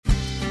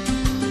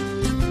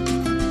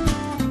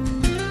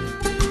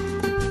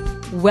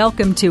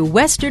Welcome to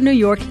Western New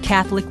York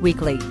Catholic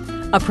Weekly,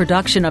 a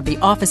production of the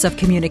Office of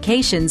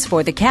Communications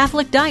for the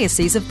Catholic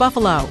Diocese of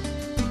Buffalo.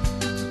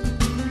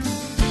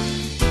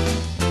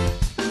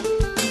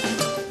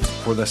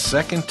 For the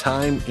second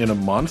time in a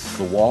month,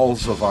 the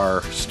walls of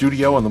our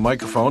studio and the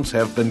microphones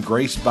have been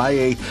graced by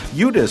a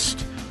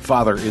Eudist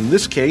father. In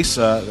this case,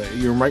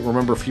 you might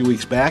remember a few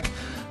weeks back,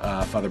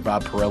 Father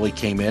Bob Pirelli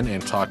came in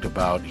and talked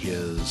about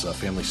his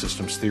family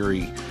systems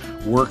theory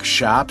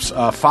workshops.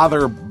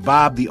 Father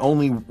Bob, the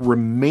only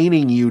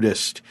remaining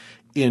Eudist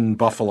in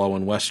Buffalo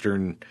and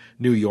Western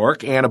New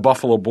York, and a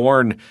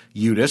Buffalo-born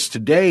Eudist.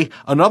 Today,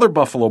 another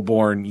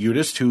Buffalo-born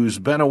Eudist who's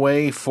been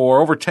away for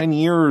over 10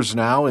 years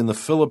now in the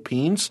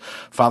Philippines,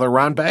 Father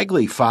Ron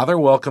Bagley. Father,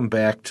 welcome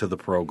back to the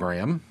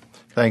program.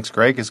 Thanks,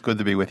 Greg. It's good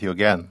to be with you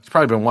again. It's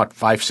probably been,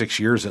 5-6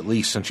 years at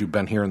least since you've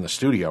been here in the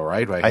studio,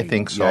 right? I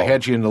think so. Yeah, I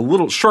had you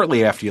in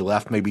shortly after you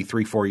left, maybe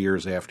 3-4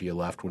 years after you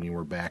left when you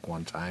were back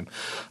one time.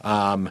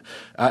 And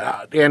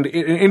an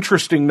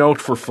interesting note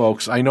for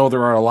folks, I know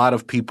there are a lot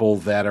of people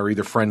that are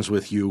either friends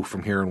with you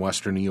from here in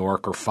Western New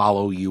York or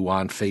follow you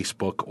on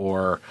Facebook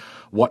or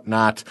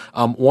whatnot.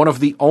 One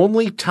of the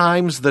only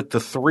times that the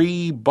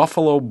three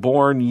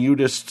Buffalo-born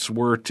Eudists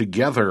were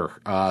together,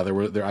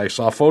 I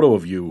saw a photo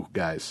of you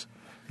guys.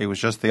 It was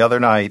just the other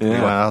night. Yeah. We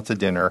went out to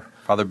dinner.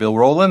 Father Bill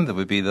Rowland, that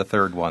would be the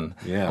third one,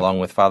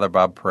 along with Father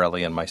Bob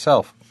Pirelli and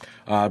myself.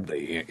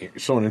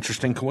 So an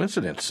interesting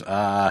coincidence.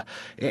 How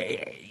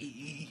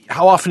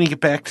often do you get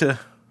back to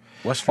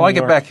Western New York? I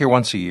get back here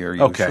once a year,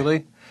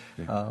 usually.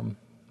 Okay.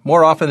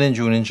 More often in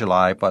June and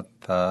July, but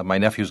my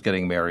nephew's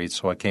getting married,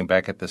 so I came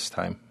back at this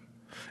time.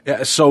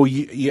 Yeah, so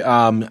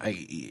I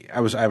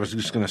was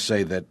just going to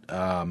say that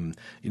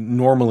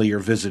normally your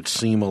visits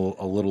seem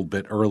a little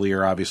bit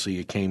earlier. Obviously,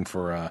 you came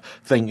for a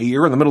thing.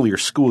 You're in the middle of your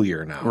school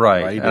year now,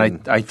 right?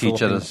 And I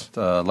teach at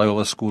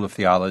Loyola School of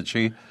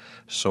Theology,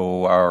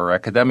 so our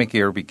academic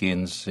year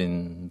begins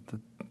in the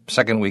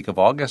second week of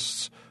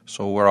August.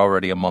 So we're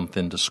already a month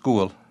into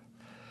school,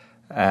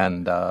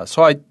 and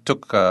so I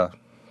took a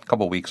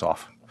couple weeks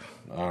off.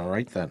 All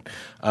right, then.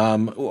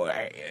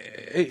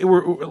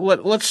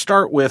 Let's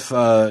start with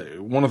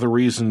one of the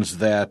reasons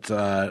that,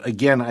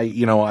 again,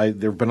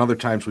 there have been other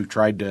times we've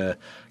tried to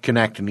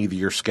connect, and either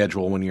your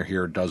schedule when you're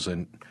here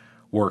doesn't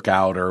work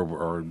out, or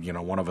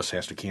one of us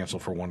has to cancel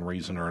for one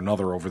reason or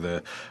another over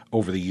the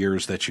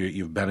years that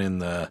you've been in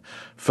the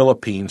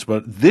Philippines.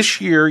 But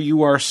this year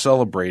you are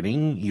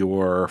celebrating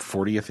your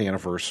 40th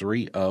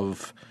anniversary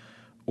of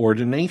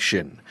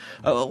ordination.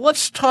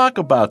 Let's talk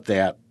about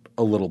that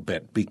a little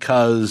bit,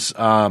 because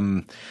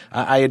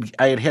I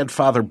had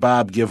Father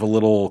Bob give a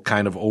little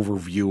kind of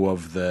overview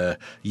of the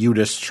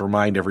Eudists,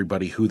 remind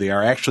everybody who they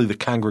are. Actually, the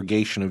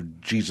Congregation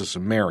of Jesus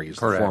and Mary is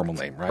the formal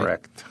name, right?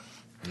 Correct.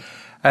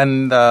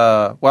 And,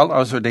 I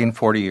was ordained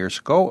 40 years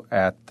ago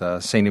at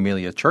St.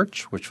 Emilia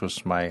Church, which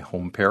was my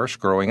home parish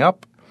growing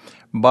up.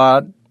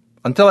 But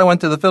until I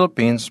went to the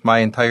Philippines, my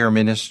entire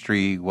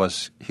ministry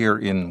was here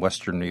in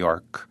Western New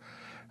York,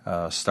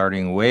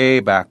 starting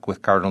way back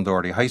with Cardinal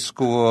Doherty High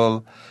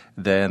School,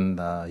 then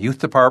youth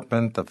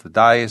department of the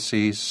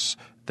diocese,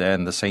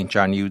 then the St.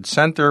 John Eudes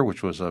Center,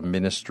 which was a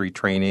ministry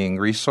training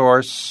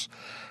resource.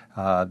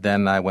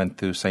 Then I went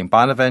to St.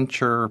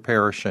 Bonaventure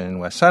Parish in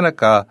West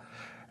Seneca.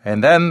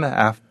 And then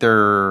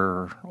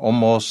after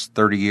almost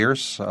 30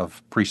 years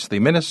of priestly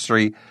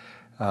ministry,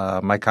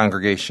 my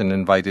congregation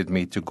invited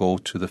me to go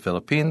to the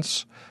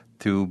Philippines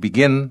to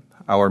begin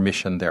our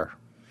mission there.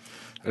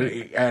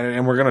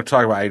 And we're going to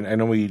talk about, I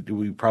know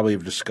we probably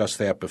have discussed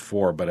that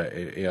before, but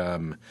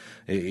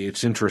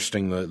it's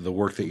interesting the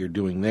work that you're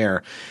doing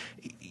there.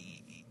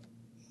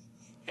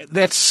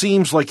 That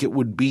seems like it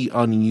would be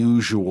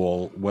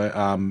unusual.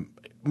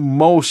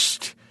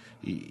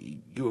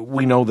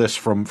 We know this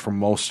from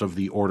most of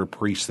the order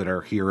priests that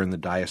are here in the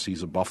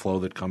Diocese of Buffalo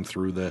that come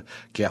through the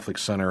Catholic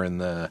Center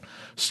and the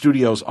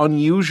studios.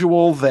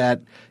 Unusual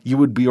that you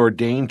would be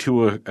ordained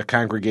to a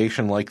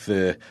congregation like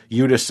the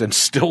Eudists and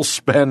still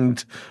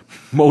spend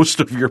most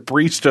of your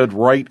priesthood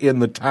right in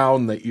the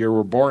town that you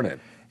were born in.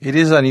 It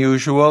is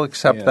unusual,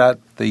 except that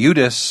the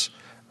Eudists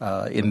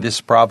in this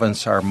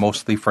province are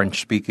mostly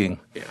French-speaking.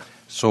 Yeah.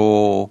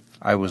 So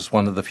I was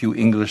one of the few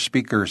English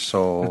speakers,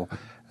 so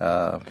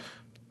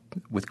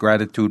with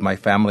gratitude, my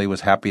family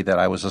was happy that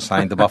I was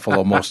assigned to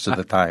Buffalo most of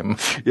the time.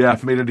 Yeah,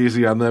 made it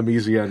easy on them,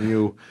 easy on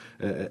you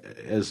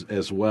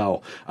as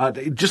well.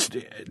 Just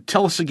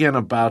tell us again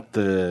about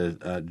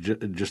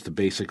just the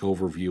basic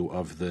overview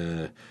of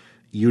the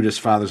Eudist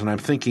Fathers, and I'm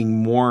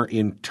thinking more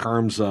in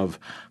terms of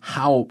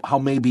how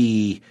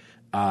maybe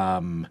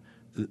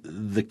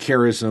the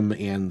charism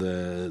and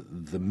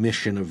the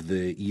mission of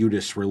the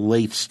Eudists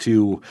relates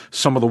to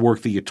some of the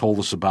work that you told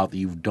us about that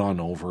you've done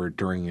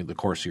during the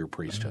course of your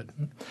priesthood.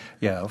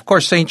 Yeah, of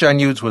course, St. John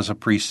Eudes was a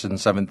priest in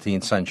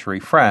 17th century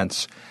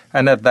France,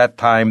 And at that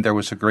time, there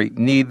was a great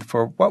need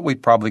for what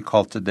we'd probably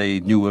call today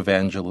new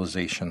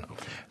evangelization.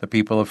 The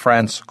people of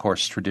France, of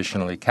course,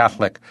 traditionally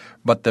Catholic,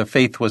 but the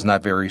faith was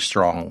not very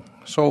strong.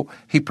 So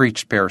he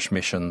preached parish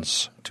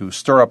missions to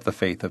stir up the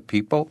faith of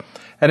people,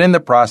 and in the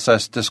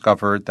process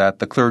discovered that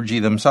the clergy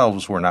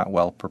themselves were not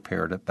well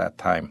prepared at that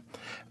time.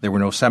 There were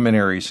no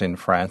seminaries in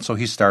France, so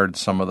he started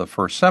some of the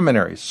first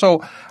seminaries.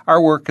 So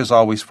our work is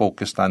always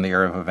focused on the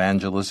area of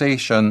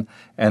evangelization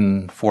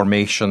and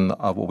formation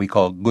of what we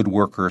call good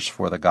workers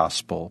for the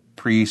gospel,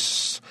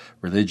 priests,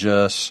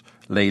 religious,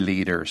 lay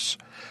leaders.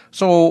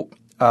 So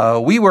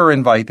we were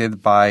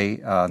invited by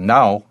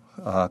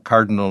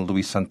Cardinal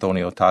Luis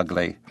Antonio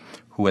Tagle,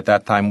 who at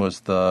that time was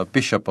the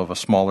bishop of a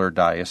smaller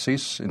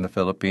diocese in the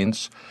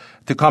Philippines,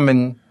 to come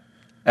and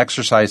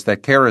exercise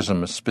that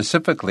charism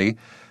specifically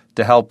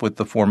to help with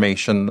the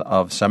formation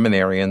of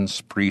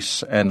seminarians,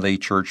 priests, and lay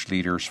church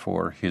leaders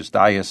for his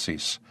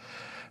diocese.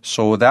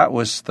 So that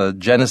was the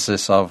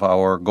genesis of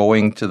our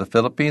going to the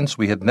Philippines.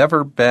 We had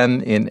never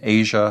been in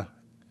Asia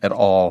at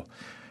all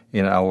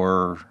in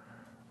our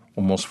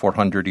almost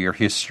 400-year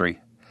history.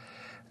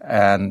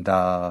 And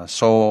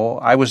so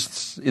I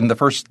was in the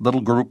first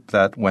little group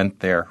that went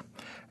there,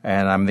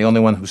 and I'm the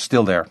only one who's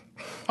still there.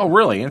 Oh,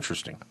 really?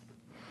 Interesting.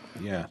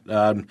 Yeah.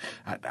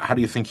 How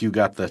do you think you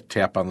got the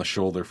tap on the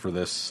shoulder for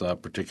this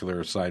particular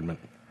assignment?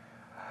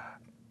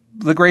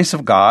 The grace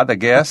of God, I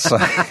guess.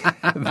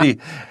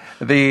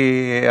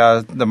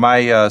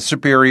 My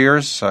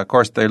superiors, of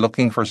course, they're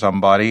looking for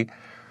somebody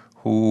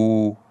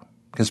who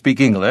can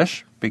speak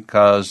English,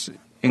 because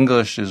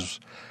English is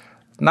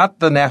not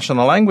the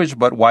national language,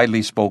 but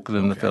widely spoken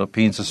in the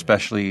Philippines,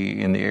 especially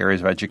in the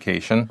areas of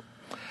education.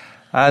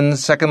 And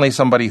secondly,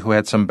 somebody who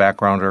had some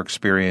background or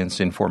experience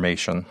in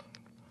formation.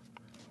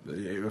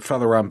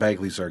 Father Ron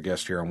Bagley's our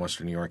guest here on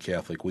Western New York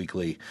Catholic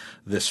Weekly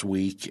this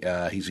week.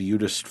 He's a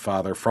Eudist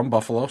father from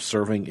Buffalo,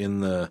 serving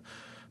in the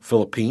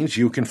Philippines.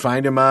 You can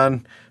find him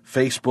on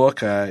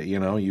Facebook.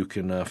 You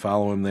can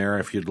follow him there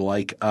if you'd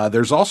like.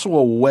 There's also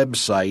a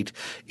website.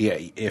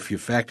 If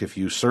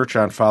you search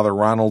on Father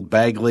Ronald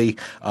Bagley,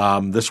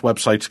 this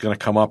website's going to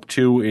come up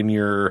too in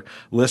your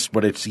list,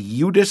 but it's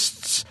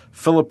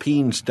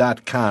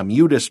eudistsphilippines.com.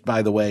 Eudist,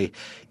 by the way,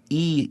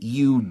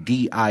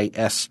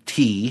 EUDIST,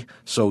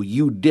 so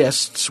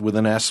Eudists with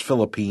an S,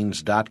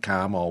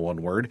 Philippines.com, all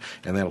one word,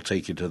 and that'll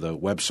take you to the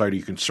website.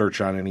 You can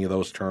search on any of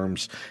those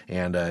terms,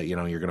 and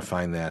you're going to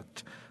find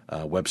that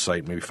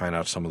website, maybe find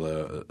out some of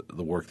the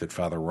work that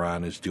Father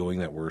Ron is doing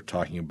that we're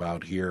talking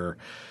about here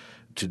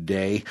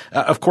today.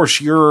 Of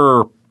course,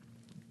 your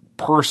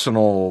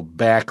personal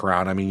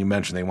background, I mean, you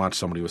mentioned they want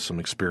somebody with some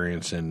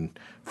experience in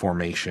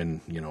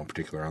formation, in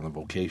particular on the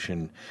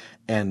vocation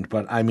end.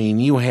 But, I mean,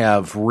 you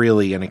have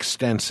really an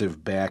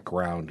extensive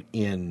background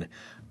in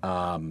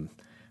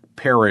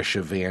parish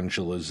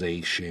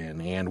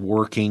evangelization and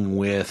working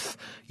with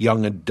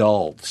young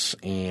adults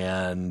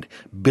and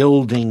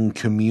building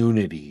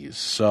communities.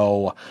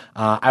 So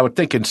I would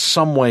think in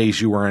some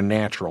ways you were a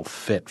natural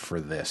fit for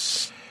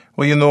this.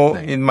 Well,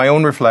 in my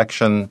own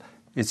reflection,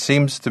 it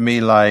seems to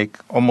me like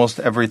almost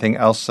everything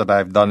else that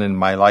I've done in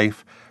my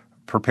life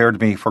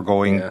prepared me for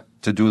going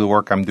to do the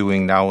work I'm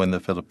doing now in the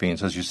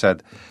Philippines. As you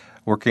said,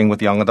 working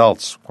with young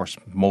adults. Of course,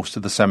 most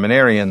of the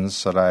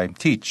seminarians that I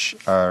teach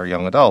are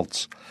young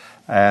adults.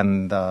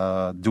 And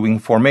doing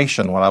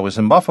formation. While I was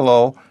in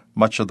Buffalo,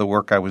 much of the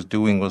work I was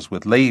doing was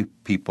with lay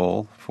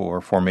people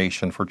for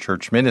formation for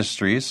church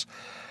ministries.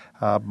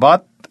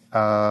 But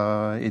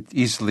it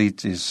easily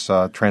is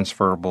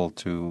transferable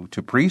to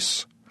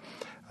priests.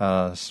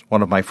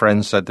 One of my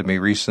friends said to me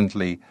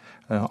recently,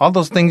 all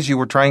those things you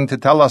were trying to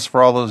tell us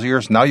for all those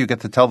years, now you get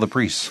to tell the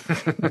priests.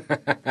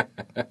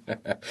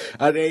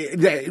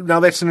 Now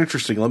that's an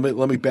interesting.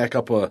 Let me back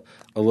up a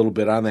little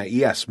bit on that.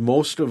 Yes,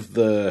 most of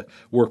the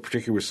work,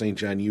 particularly with St.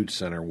 John Youth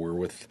Center, were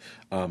with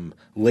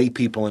lay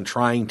people and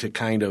trying to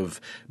kind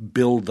of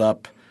build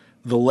up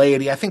the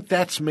laity. I think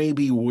that's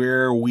maybe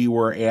where we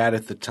were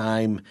at the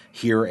time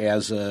here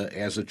as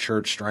a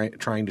church,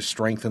 trying to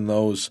strengthen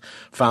those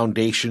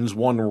foundations.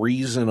 One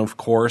reason, of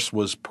course,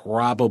 was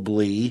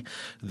probably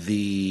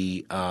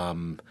the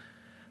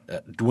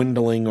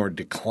dwindling or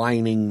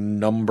declining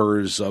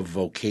numbers of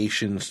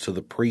vocations to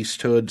the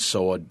priesthood,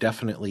 so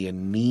definitely a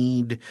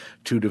need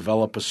to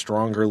develop a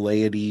stronger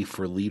laity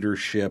for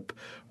leadership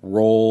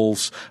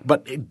roles.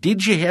 But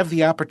did you have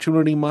the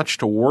opportunity much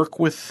to work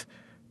with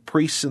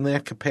priests in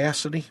that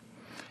capacity?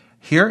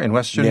 Here in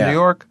Western New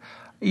York?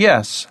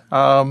 Yes.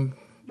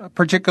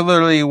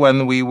 Particularly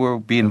when we were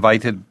being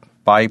invited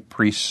by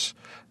priests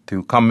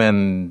to come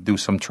and do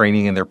some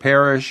training in their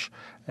parish,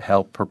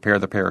 help prepare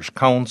the parish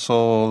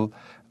council.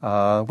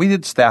 We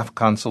did staff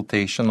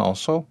consultation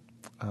also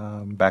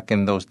back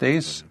in those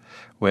days.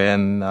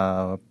 When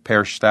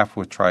parish staff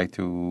would try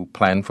to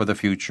plan for the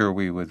future,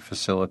 we would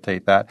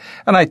facilitate that.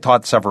 And I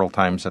taught several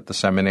times at the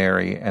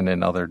seminary and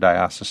in other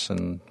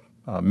diocesan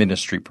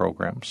ministry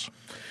programs.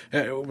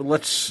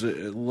 Let's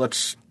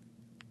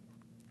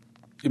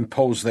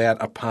impose that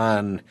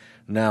upon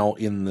now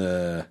in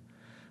the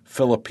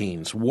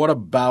Philippines. What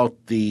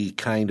about the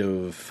kind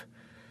of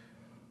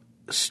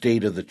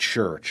state of the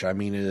church? I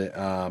mean,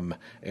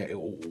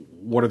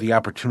 what are the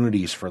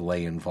opportunities for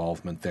lay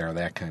involvement there,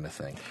 that kind of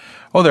thing?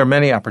 Oh, there are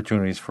many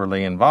opportunities for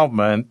lay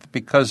involvement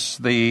because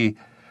the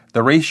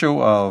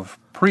ratio of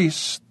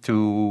priests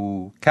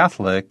to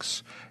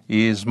Catholics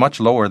is much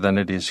lower than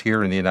it is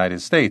here in the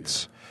United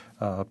States.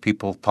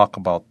 People talk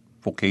about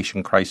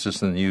vocation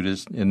crisis in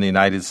the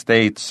United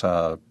States,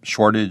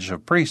 shortage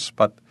of priests,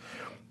 but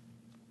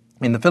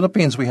in the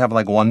Philippines we have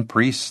like one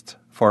priest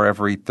for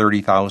every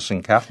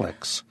 30,000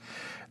 Catholics.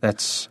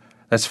 That's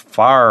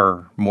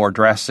far more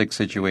drastic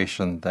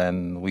situation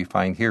than we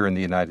find here in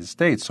the United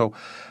States. So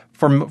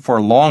for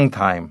a long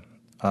time,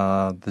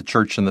 the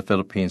church in the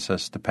Philippines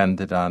has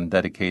depended on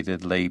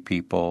dedicated lay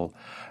people,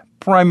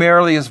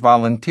 primarily as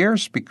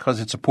volunteers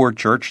because it's a poor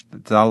church.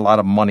 There's not a lot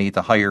of money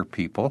to hire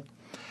people.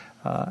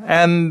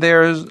 And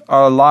there's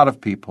a lot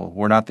of people,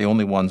 we're not the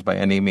only ones by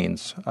any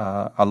means,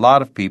 a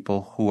lot of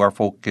people who are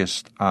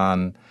focused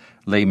on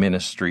lay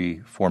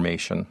ministry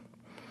formation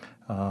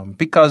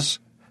because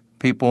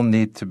people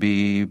need to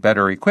be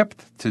better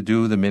equipped to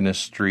do the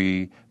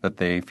ministry that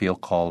they feel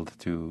called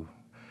to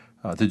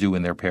do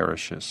in their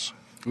parishes.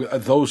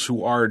 Those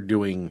who are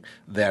doing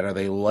that, are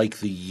they like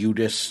the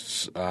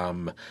Eudists,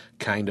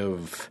 kind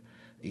of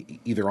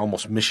either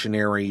almost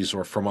missionaries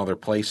or from other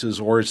places,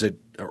 or is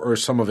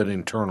some of it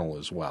internal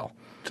as well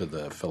to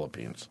the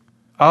Philippines?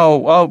 Oh,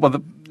 well,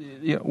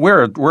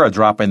 we're a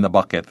drop in the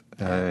bucket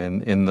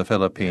in the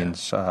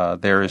Philippines. Yeah.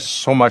 There is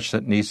so much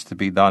that needs to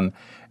be done.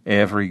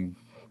 Every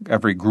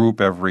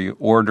group, every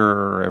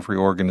order, every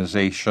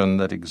organization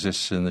that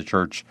exists in the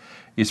church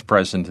is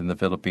present in the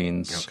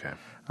Philippines. Okay.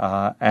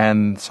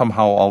 And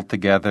somehow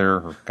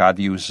altogether, God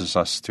uses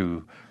us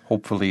to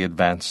hopefully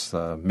advance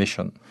the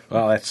mission.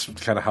 Well, that's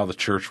kind of how the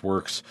church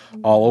works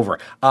all over.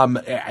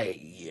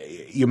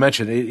 You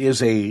mentioned it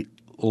is a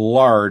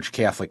large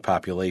Catholic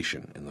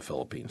population in the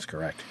Philippines,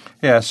 correct?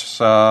 Yes.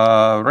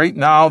 Right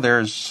now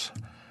there's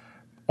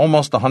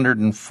almost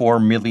 104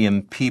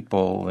 million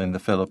people in the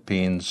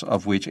Philippines,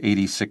 of which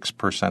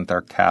 86%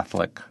 are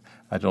Catholic.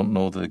 I don't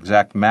know the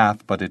exact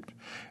math, but it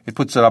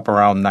puts it up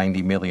around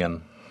 90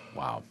 million.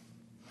 Wow.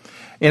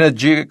 In a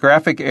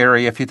geographic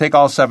area, if you take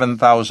all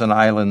 7,000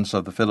 islands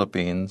of the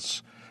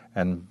Philippines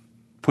and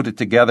put it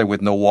together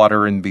with no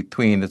water in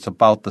between, it's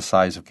about the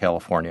size of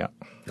California.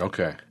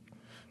 Okay.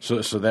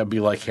 So that'd be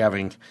like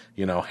having,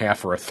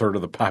 half or a third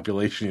of the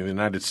population of the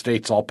United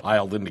States all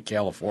piled into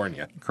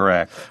California.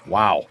 Correct.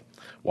 Wow.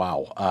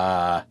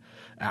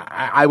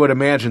 I would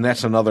imagine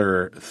that's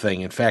another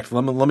thing. In fact,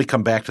 let me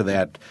come back to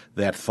that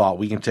thought.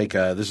 We can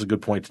this is a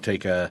good point to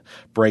take a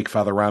break.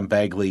 Father Ron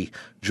Bagley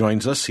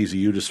joins us. He's a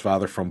Eudist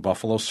father from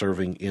Buffalo,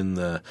 serving in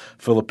the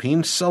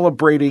Philippines,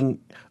 celebrating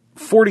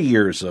 40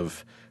 years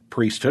of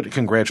priesthood.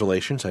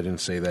 Congratulations. I didn't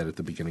say that at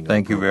the beginning of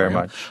the program. Thank you very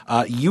much.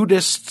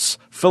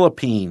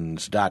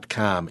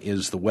 EudistsPhilippines.com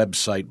is the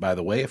website, by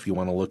the way, if you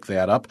want to look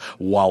that up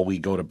while we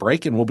go to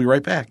break, and we'll be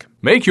right back.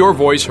 Make your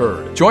voice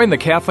heard. Join the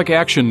Catholic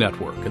Action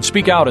Network and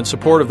speak out in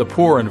support of the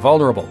poor and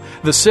vulnerable,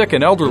 the sick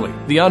and elderly,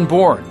 the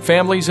unborn,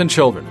 families and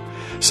children.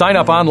 Sign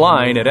up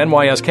online at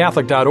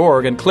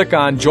NYSCatholic.org and click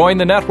on Join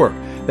the Network.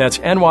 That's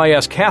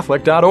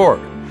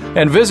NYSCatholic.org.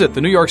 And visit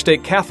the New York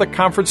State Catholic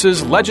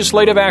Conference's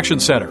Legislative Action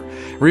Center.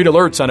 Read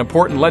alerts on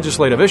important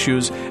legislative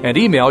issues and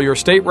email your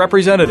state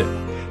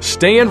representative.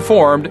 Stay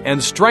informed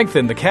and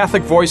strengthen the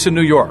Catholic voice in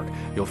New York.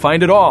 You'll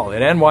find it all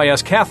at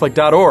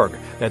NYSCatholic.org.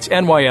 That's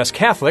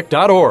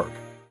NYSCatholic.org.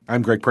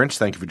 I'm Greg Prince.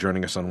 Thank you for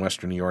joining us on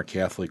Western New York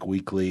Catholic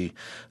Weekly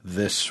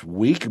this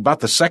week.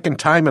 About the second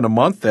time in a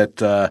month that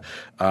the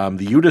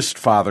Eudist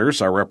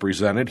Fathers are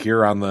represented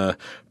here on the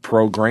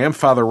program.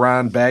 Father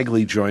Ron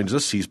Bagley joins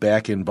us. He's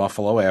back in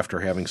Buffalo after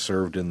having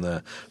served in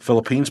the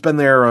Philippines. Been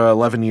there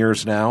 11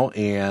 years now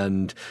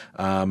and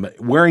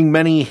wearing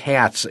many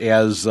hats,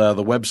 as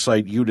the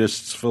website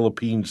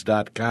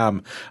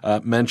EudistsPhilippines.com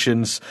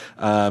mentions,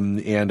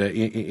 and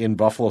in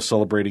Buffalo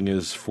celebrating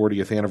his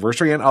 40th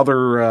anniversary and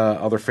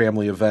other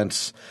family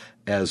events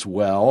as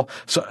well.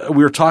 So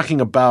we were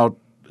talking about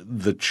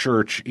the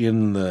church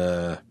in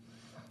the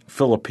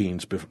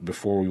Philippines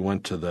before we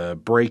went to the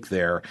break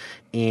there,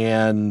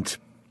 and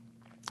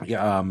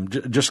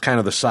just kind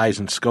of the size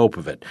and scope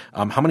of it.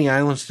 How many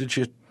islands did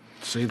you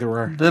say there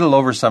were? A little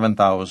over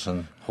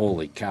 7,000.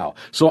 Holy cow.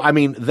 So, I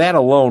mean, that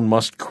alone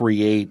must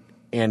create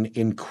an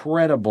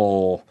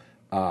incredible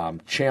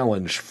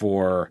challenge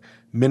for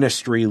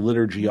ministry,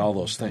 liturgy, all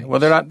those things. Well,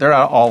 they're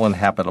not all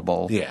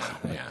inhabitable. Yeah.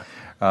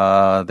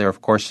 There,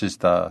 of course, is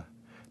the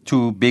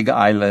two big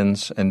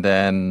islands and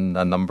then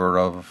a number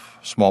of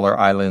smaller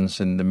islands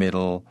in the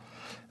middle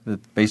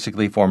that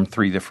basically form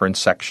three different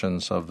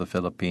sections of the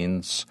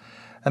Philippines.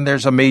 And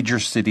there's a major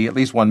city, at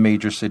least one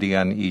major city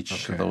on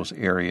each of those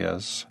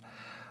areas.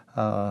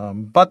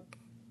 But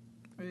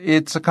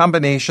it's a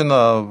combination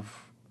of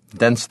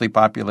densely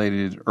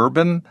populated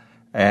urban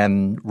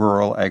and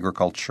rural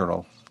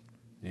agricultural.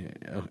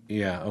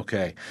 Yeah,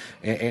 okay.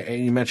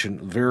 And you mentioned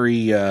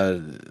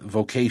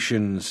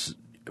vocations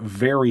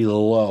very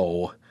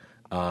low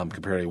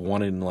compared to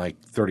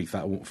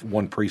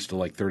one priest to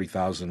like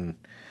 30,000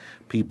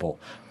 people.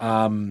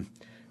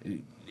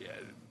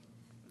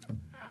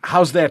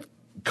 How's that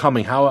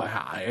coming? How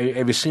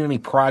have you seen any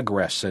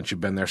progress since you've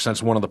been there?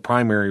 Since one of the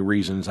primary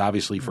reasons,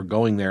 obviously, for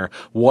going there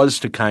was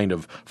to kind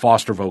of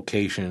foster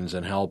vocations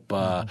and help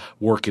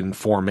work in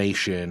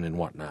formation and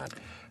whatnot.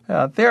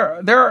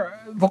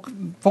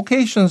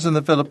 Vocations in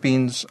the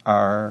Philippines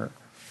are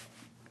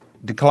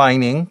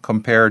declining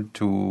compared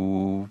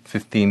to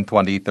 15,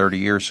 20, 30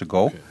 years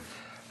ago.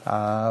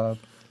 Okay.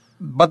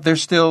 But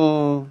there's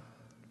still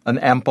an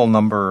ample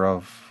number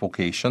of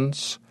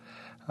vocations.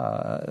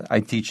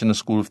 I teach in a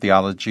school of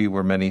theology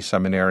where many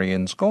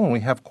seminarians go, and we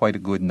have quite a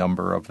good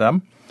number of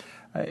them.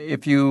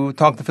 If you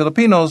talk to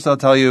Filipinos, they'll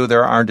tell you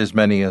there aren't as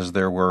many as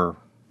there were,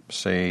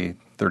 say,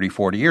 30,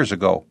 40 years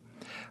ago.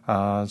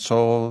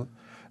 So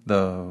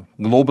the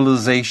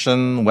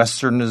globalization,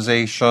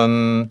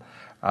 westernization,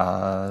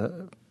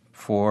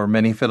 for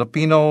many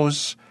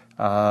Filipinos,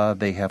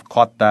 they have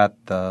caught that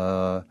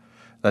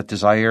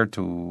desire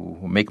to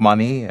make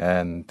money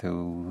and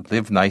to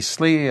live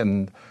nicely,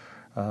 and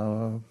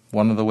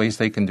one of the ways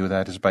they can do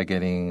that is by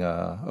getting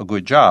a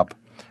good job.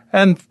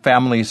 And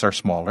families are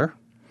smaller.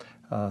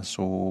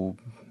 So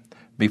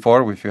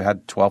before, if you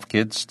had 12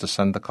 kids, to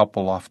send a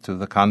couple off to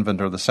the convent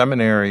or the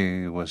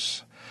seminary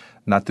was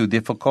not too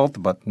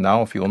difficult. But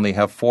now if you only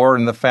have 4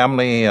 in the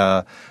family,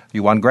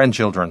 you want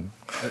grandchildren.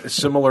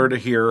 Similar to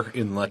here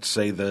in, let's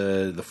say,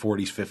 the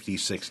 40s, 50s,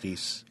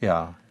 60s.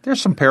 Yeah. There's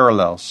some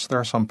parallels. There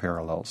are some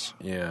parallels.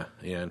 Yeah,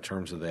 in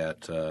terms of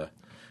that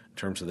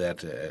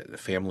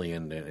family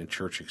and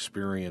church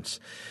experience.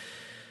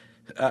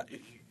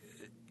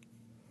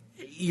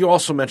 You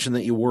also mentioned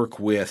that you work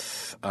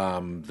with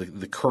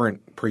the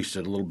current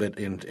priesthood a little bit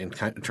in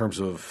terms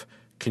of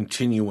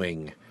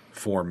continuing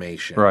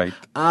formation. Right.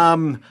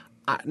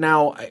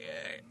 Now,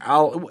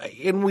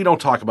 and we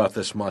don't talk about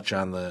this much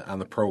on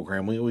the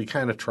program. We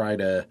kind of try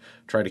to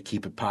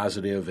keep it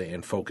positive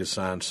and focus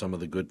on some of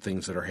the good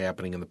things that are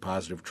happening and the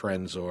positive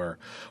trends or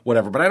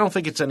whatever. But I don't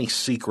think it's any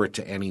secret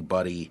to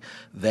anybody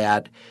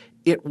that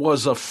it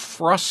was a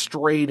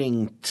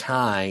frustrating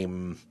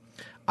time,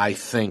 I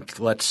think,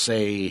 let's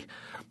say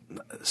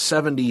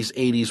 70s,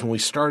 80s, when we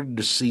started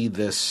to see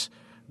this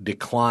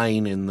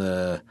decline in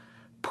the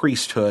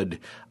priesthood.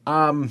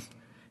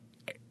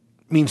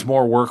 Means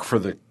more work for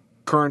the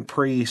current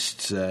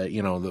priests.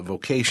 The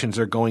vocations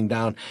are going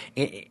down,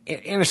 and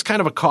it's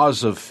kind of a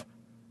cause of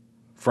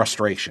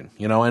frustration,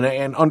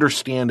 and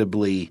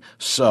understandably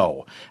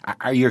so.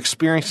 Are you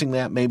experiencing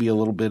that maybe a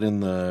little bit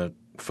in the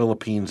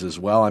Philippines as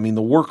well? I mean,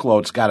 the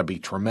workload's got to be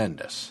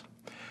tremendous.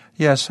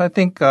 Yes, I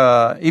think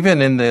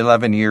even in the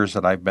 11 years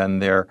that I've been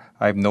there,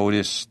 I've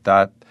noticed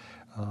that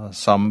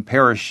some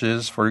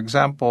parishes, for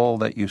example,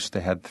 that used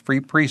to have 3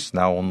 priests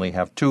now only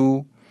have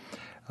 2.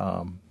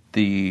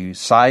 The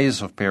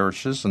size of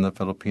parishes in the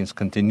Philippines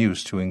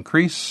continues to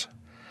increase.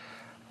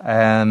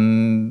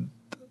 And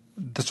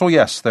so,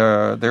 yes,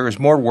 there is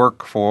more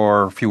work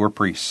for fewer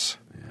priests.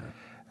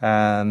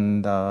 Yeah.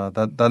 And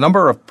the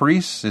number of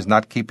priests is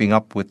not keeping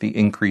up with the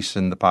increase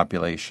in the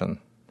population.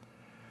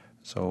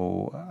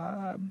 So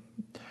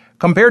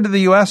compared to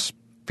the U.S.,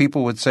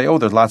 people would say,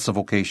 there's lots of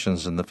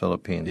vocations in the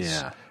Philippines.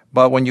 Yeah.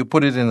 But when you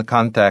put it in the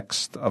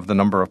context of the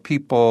number of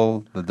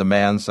people, the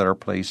demands that are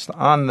placed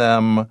on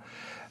them,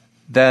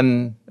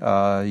 then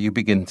you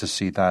begin to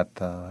see that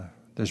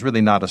there's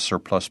really not a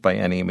surplus by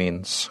any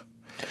means.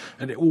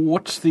 And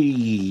what's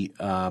the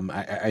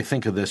I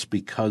think of this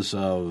because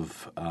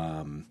of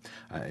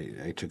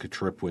I took a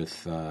trip with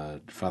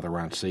Father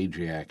Ron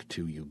Sajak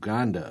to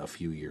Uganda a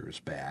few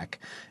years back,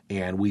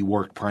 and we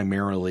worked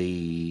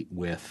primarily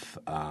with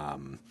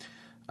the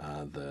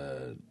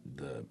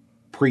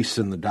priests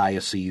in the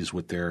diocese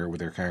with their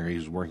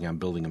congregations, working on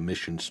building a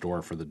mission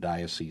store for the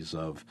diocese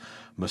of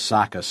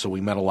Masaka. So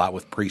we met a lot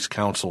with priest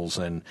councils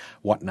and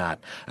whatnot.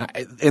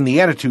 And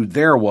the attitude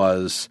there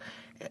was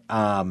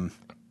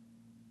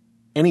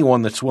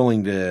anyone that's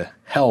willing to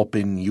help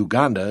in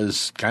Uganda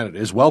is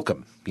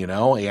welcome,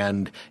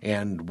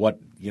 and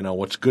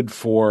what's good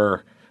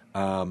for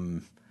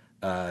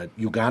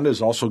Uganda is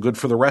also good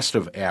for the rest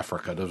of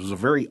Africa. It was a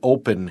very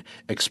open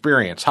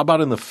experience. How about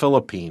in the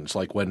Philippines?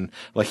 Like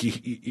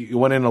you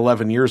went in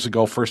 11 years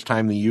ago, first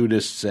time the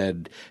Eudists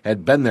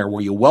had been there.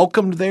 Were you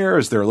welcomed there?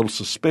 Is there a little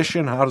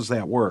suspicion? How does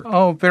that work?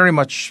 Oh, very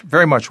much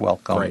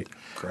welcomed.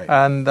 Great.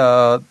 And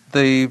the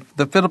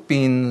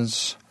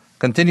Philippines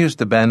continues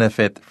to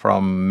benefit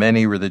from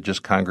many religious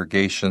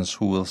congregations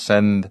who will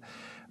send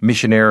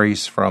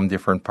missionaries from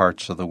different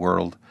parts of the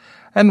world.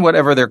 And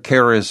whatever their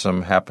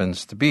charism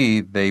happens to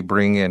be, they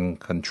bring and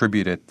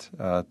contribute it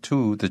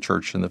to the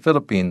church in the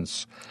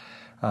Philippines.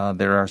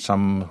 There are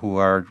some who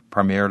are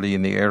primarily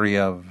in the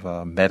area of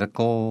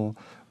medical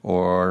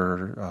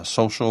or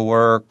social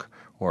work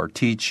or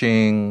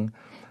teaching.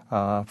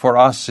 For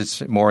us,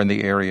 it's more in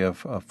the area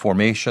of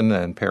formation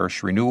and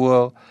parish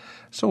renewal.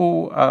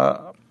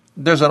 So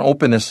there's an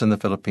openness in the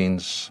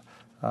Philippines.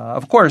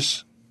 Of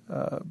course,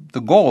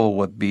 the goal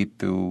would be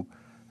to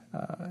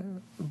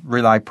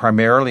rely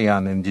primarily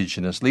on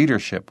indigenous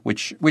leadership,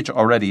 which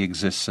already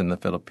exists in the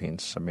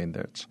Philippines. I mean,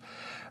 there's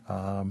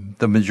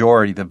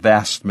the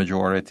vast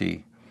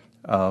majority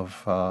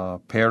of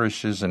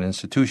parishes and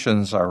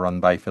institutions are run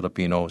by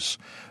Filipinos.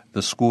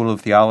 The School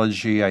of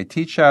Theology I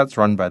teach at is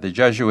run by the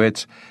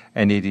Jesuits,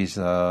 and it is,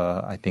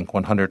 I think,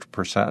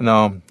 100%,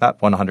 no, not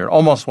 100,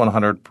 almost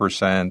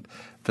 100%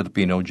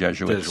 Filipino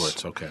Jesuits.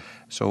 Jesuits, okay.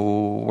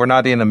 So we're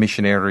not in a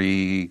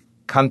missionary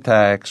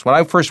context. When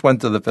I first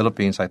went to the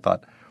Philippines, I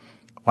thought,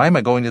 why am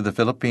I going to the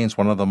Philippines,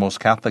 one of the most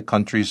Catholic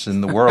countries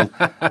in the world?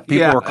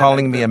 People were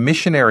calling me a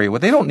missionary. Well,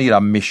 they don't need a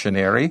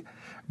missionary,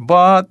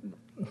 but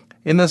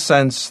in the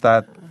sense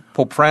that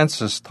Pope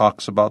Francis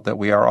talks about that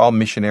we are all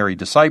missionary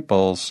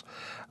disciples,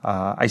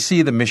 I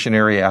see the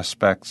missionary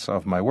aspects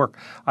of my work.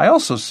 I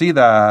also see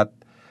that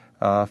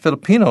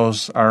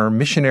Filipinos are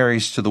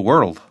missionaries to the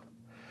world.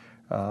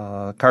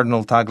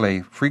 Cardinal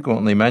Tagle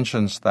frequently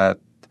mentions that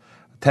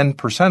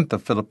 10%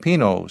 of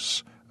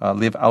Filipinos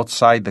live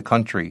outside the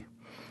country.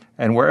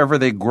 And wherever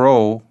they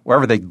go,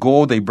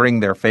 they bring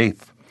their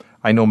faith.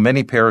 I know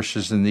many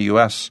parishes in the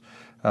U.S.,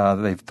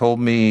 they've told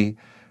me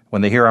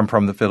when they hear I'm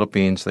from the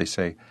Philippines, they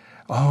say,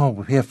 oh,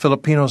 we have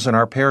Filipinos in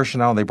our parish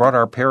now. They brought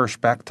our parish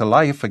back to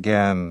life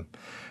again.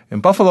 In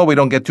Buffalo, we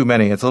don't get too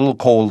many. It's a little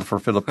cold for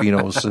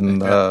Filipinos.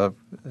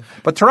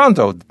 But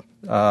Toronto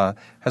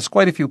has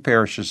quite a few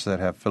parishes that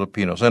have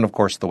Filipinos. And, of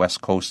course, the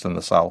West Coast and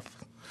the South.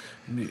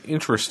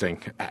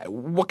 Interesting.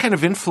 What kind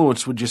of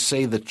influence would you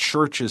say the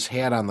church has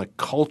had on the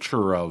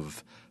culture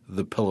of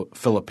the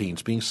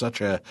Philippines, being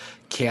such a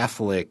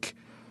Catholic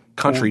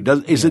country?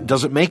 Does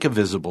it make a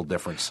visible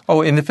difference?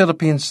 Oh, in the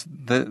Philippines,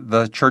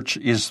 the church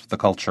is the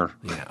culture.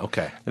 Yeah.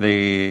 Okay.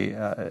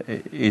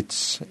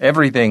 It's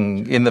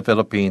everything in the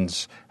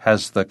Philippines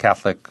has the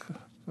Catholic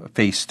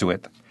face to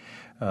it.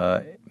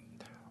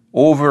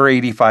 Over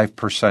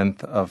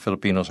 85% of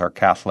Filipinos are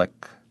Catholic.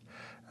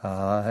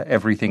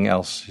 Everything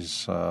else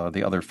is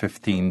the other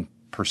 15%.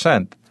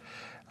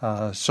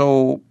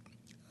 So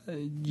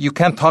you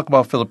can't talk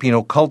about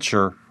Filipino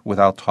culture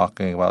without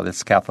talking about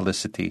its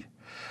Catholicity.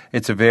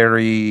 It's a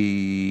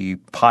very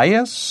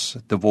pious,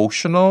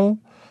 devotional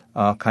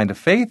kind of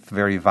faith,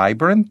 very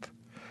vibrant,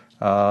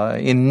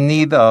 in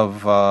need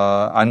of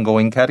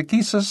ongoing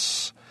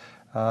catechesis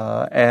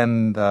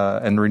and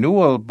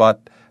renewal, but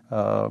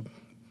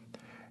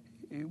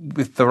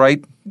with the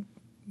right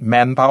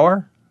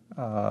manpower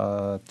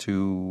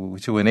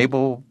to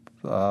enable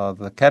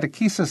the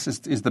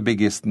catechesis is the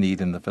biggest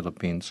need in the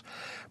Philippines.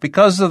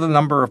 Because of the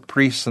number of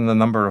priests and the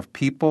number of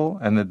people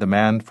and the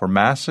demand for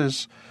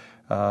masses,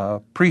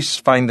 priests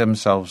find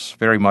themselves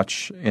very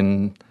much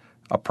in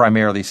a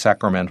primarily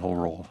sacramental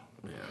role,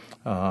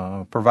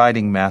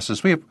 providing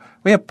masses. We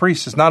have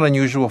priests. It's not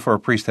unusual for a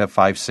priest to have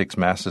 5-6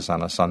 masses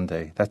on a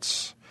Sunday.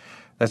 That's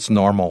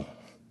normal.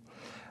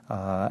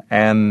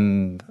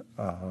 And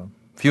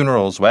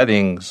funerals,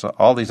 weddings,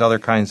 all these other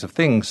kinds of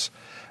things.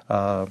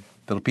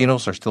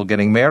 Filipinos are still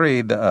getting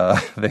married.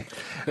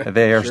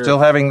 They are still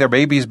having their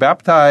babies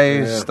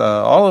baptized.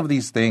 All of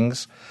these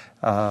things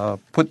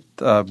put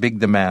big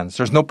demands.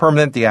 There's no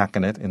permanent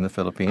diaconate in the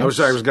Philippines.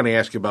 I was going to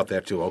ask you about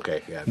that too.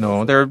 Okay. Yeah.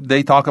 No,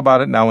 they talk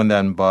about it now and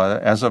then,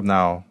 but as of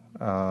now,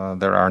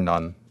 there are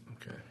none.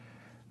 Okay.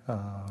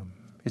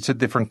 It's a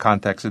different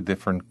context, a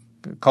different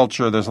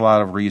culture. There's a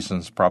lot of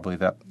reasons probably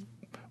that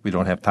we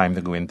don't have time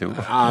to go into.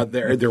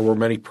 There were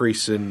many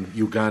priests in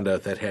Uganda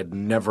that had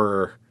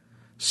never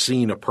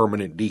seen a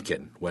permanent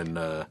deacon when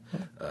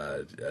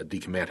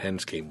Deacon Matt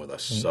Hens came with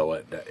us. Mm-hmm. So,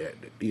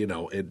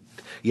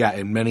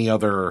 in many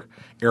other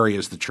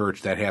areas of the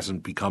church, that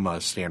hasn't become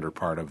a standard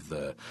part of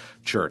the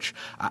church.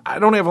 I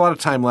don't have a lot of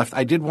time left.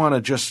 I did want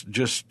to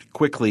just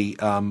quickly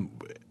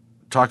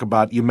talk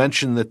about, you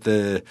mentioned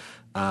that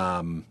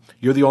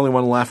you're the only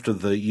one left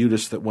of the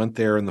Udis that went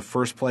there in the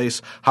first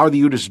place. How are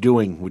the Udis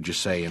doing, would you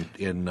say,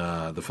 in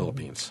the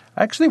Philippines?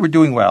 Actually, we're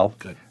doing well.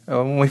 Good.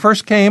 When we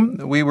first came,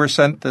 we were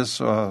sent this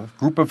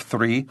group of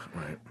 3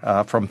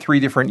 from 3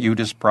 different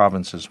Udis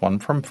provinces, one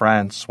from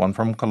France, one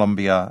from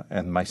Colombia,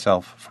 and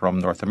myself from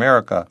North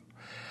America.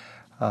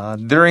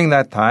 During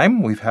that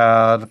time, we've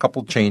had a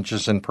couple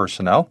changes in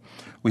personnel.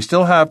 We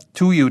still have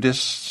 2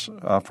 Udis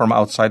from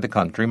outside the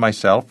country,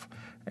 myself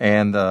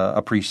and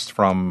a priest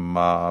from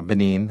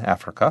Benin,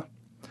 Africa.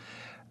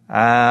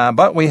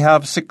 But we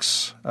have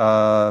 6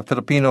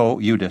 Filipino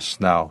Udis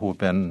now who have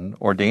been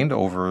ordained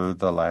over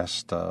the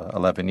last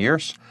 11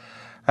 years.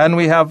 And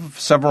we have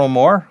several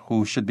more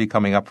who should be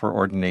coming up for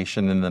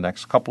ordination in the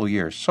next couple of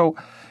years. So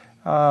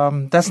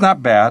that's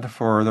not bad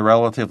for the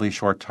relatively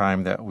short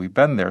time that we've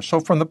been there. So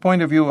from the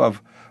point of view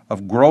of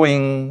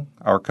growing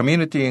our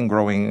community and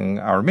growing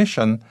our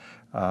mission,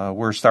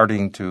 we're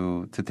starting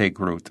to take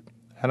root.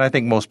 And I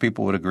think most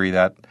people would agree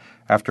that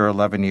after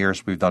 11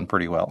 years, we've done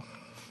pretty well.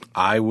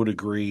 I would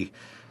agree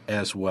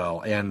as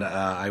well. And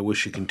I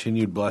wish you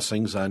continued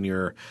blessings on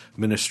your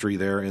ministry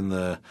there in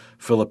the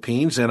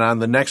Philippines and on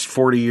the next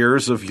 40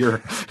 years of your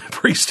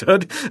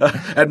priesthood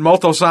at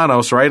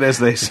Multosanos, right, as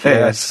they say.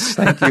 Yes,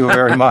 thank you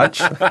very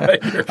much.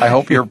 I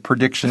hope your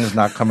prediction is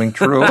not coming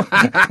true.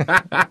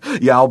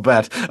 Yeah, I'll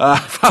bet.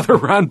 Father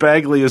Ron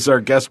Bagley is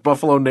our guest,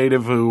 Buffalo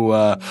native who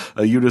a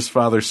Eudes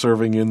father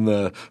serving in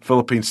the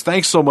Philippines.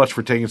 Thanks so much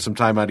for taking some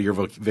time out of your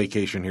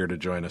vacation here to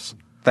join us.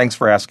 Thanks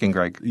for asking,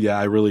 Greg. Yeah,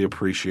 I really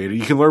appreciate it.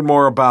 You can learn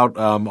more about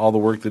all the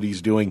work that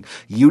he's doing,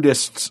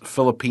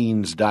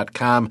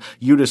 eudistsphilippines.com.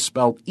 Eudes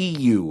spelled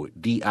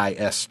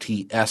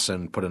EUDISTS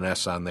and put an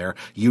S on there,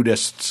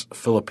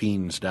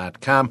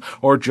 eudistsphilippines.com.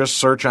 Or just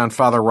search on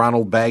Father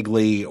Ronald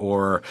Bagley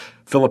or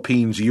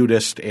Philippines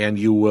Eudist, and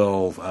you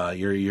will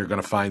you're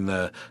going to find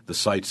the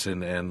sites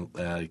and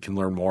you can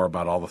learn more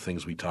about all the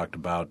things we talked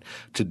about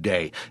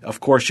today. Of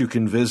course, you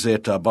can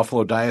visit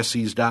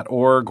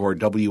buffalodiocese.org or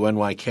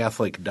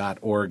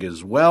WNYCatholic.org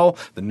as well.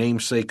 The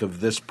namesake of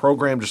this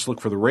program, just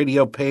look for the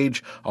radio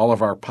page. All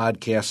of our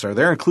podcasts are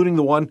there, including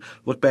the one,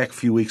 look back a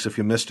few weeks if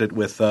you missed it,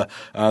 with the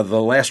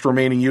last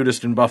remaining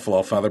Eudist in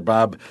Buffalo, Father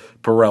Bob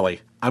Pirelli.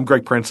 I'm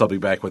Greg Prince. I'll be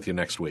back with you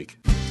next week.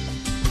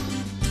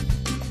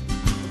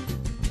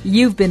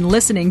 You've been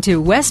listening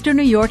to Western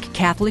New York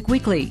Catholic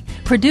Weekly,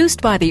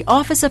 produced by the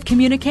Office of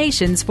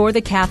Communications for the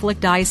Catholic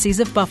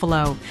Diocese of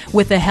Buffalo,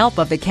 with the help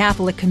of the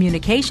Catholic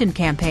Communication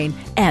Campaign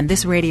and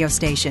this radio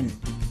station.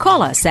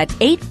 Call us at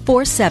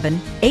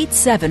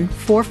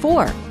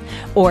 847-8744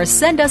 or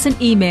send us an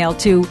email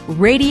to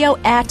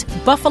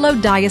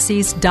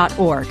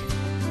radio@buffalodiocese.org.